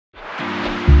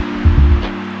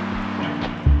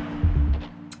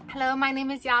Hello, my name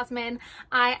is Yasmine.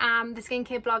 I am the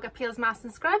skincare blogger Peels, Masks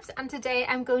and Scrubs, and today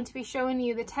I'm going to be showing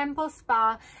you the Temple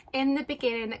Spa in the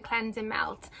Beginning Cleansing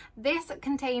Melt. This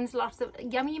contains lots of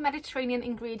yummy Mediterranean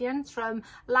ingredients from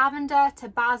lavender to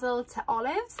basil to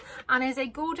olives, and is a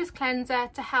gorgeous cleanser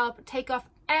to help take off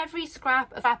every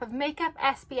scrap of makeup,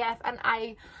 SPF and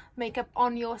eye makeup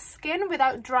on your skin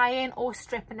without drying or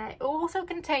stripping it. It also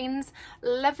contains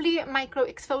lovely micro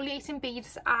exfoliating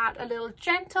beads to add a little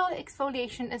gentle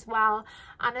exfoliation as well,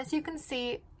 and as you can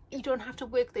see, you don't have to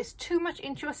work this too much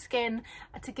into your skin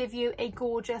to give you a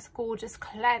gorgeous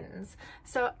cleanse.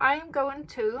 So I'm going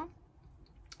to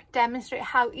demonstrate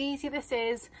how easy this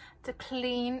is to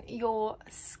clean your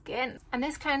skin, and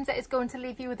this cleanser is going to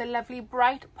leave you with a lovely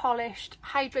bright, polished,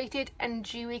 hydrated and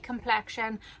dewy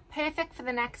complexion, perfect for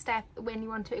the next step when you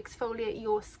want to exfoliate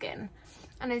your skin.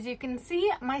 And as you can see,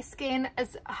 my skin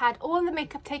has had all the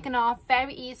makeup taken off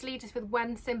very easily just with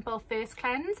one simple first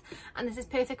cleanse, and this is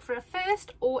perfect for a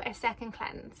first or a second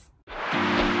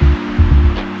cleanse.